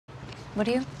Would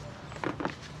you?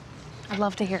 I'd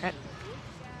love to hear it.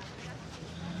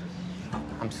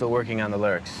 I'm still working on the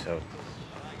lyrics, so...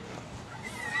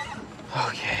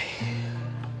 Okay.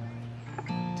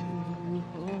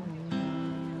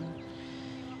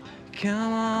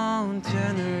 Come on,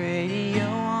 turn the radio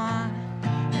on,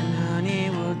 and honey,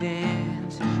 we'll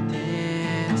dance,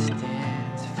 dance,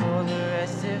 dance for the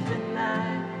rest of the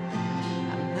night.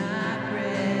 I'm not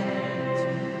ready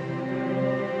to...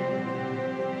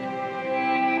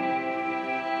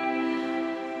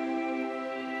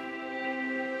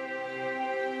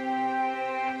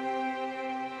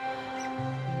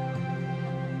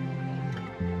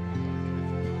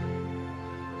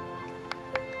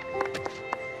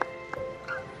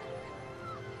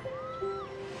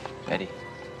 Betty,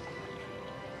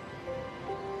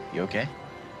 you okay?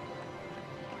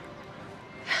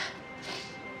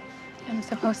 I'm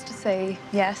supposed to say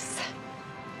yes.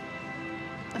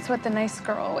 That's what the nice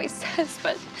girl always says,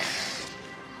 but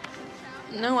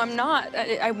no, I'm not.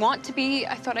 I want to be.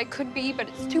 I thought I could be, but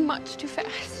it's too much, too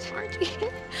fast. Archie.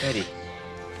 Betty.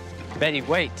 Betty,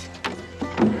 wait.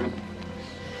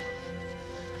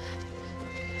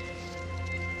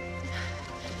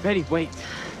 Betty, wait.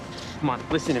 Come on,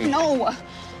 listen to me. No.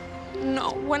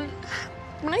 No. When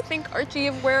I think, Archie,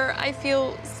 of where I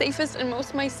feel safest and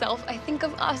most myself, I think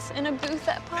of us in a booth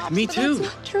at Pops. Me but too.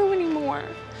 That's not true anymore.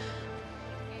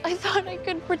 I thought I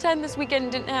could pretend this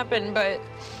weekend didn't happen, but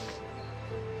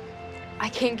I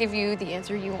can't give you the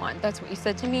answer you want. That's what you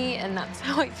said to me, and that's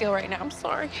how I feel right now. I'm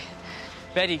sorry.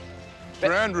 Betty.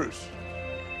 Mr. Andrews,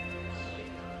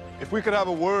 if we could have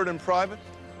a word in private.